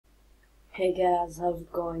Hey guys, how's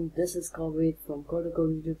it going? This is Kovid from Kovid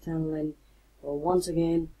YouTube channel, and once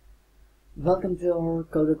again, welcome to our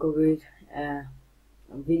Kovid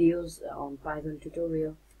videos on Python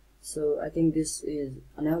tutorial. So I think this is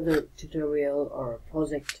another tutorial or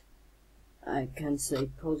project. I can say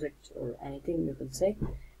project or anything you can say.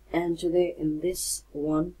 And today in this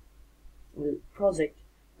one project,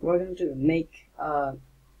 we're going to make a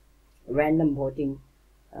random voting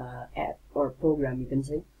app or program, you can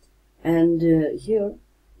say. And here,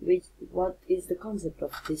 what is the concept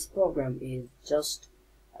of this program is just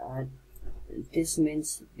this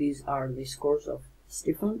means these are the scores of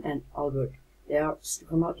Stephen and Albert. They are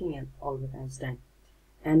Stephen Hawking and Albert Einstein,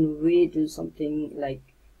 and we do something like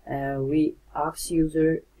we ask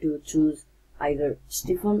user to choose either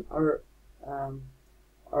Stephen or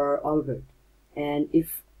Albert, and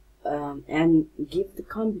if and give the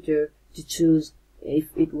computer to choose if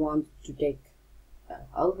it wants to take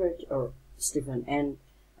Albert or Stephen, and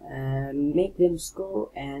make them score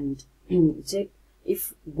and check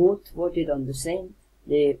if both voted on the same.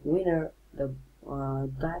 The winner,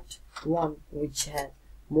 that one which has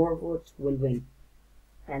more votes will win,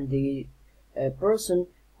 and the person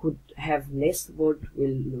who have less vote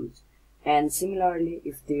will lose. And similarly,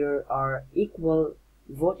 if there are equal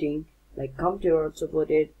voting, like computer also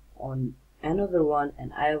voted on another one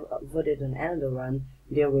and I have voted on another one,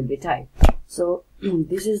 there will be tie. So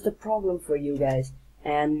this is the problem for you guys,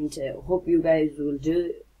 and hope you guys will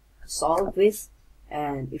solve this.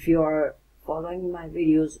 And if you are following my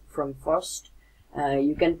videos from first,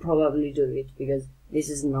 you can probably do it, because this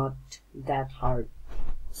is not that hard.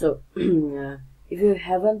 So if you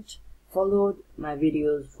haven't followed my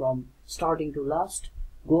videos from starting to last,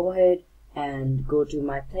 go ahead and go to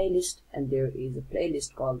my playlist, and there is a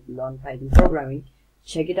playlist called Learn Python Programming.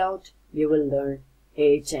 Check it out. You will learn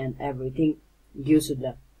each and everything you should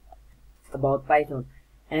learn about Python.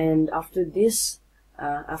 And after this,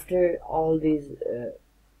 after all this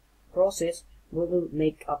process, we will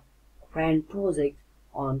make a grand project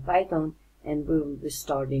on Python, and we will be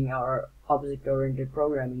starting our object-oriented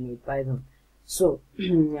programming with Python. So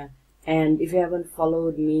and if you haven't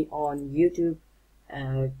followed me on YouTube,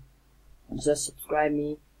 just subscribe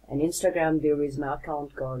me. And Instagram, there is my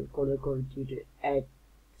account called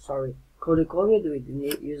Kovid with the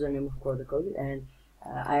username of Kovid, and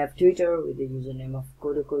I have Twitter with the username of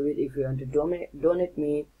Kovid. If you want to donate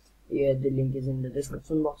me, yeah, the link is in the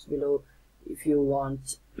description box below. If you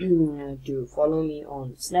want to follow me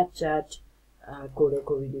on Snapchat,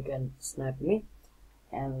 Kovid, you can snap me,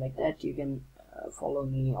 and like that you can follow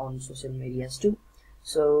me on social medias too.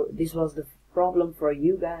 So this was the problem for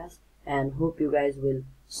you guys, and hope you guys will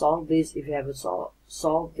solve this. If you have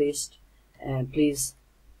solved this, please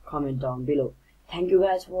comment down below. Thank you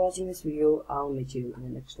guys for watching this video. I'll meet you in the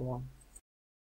next one.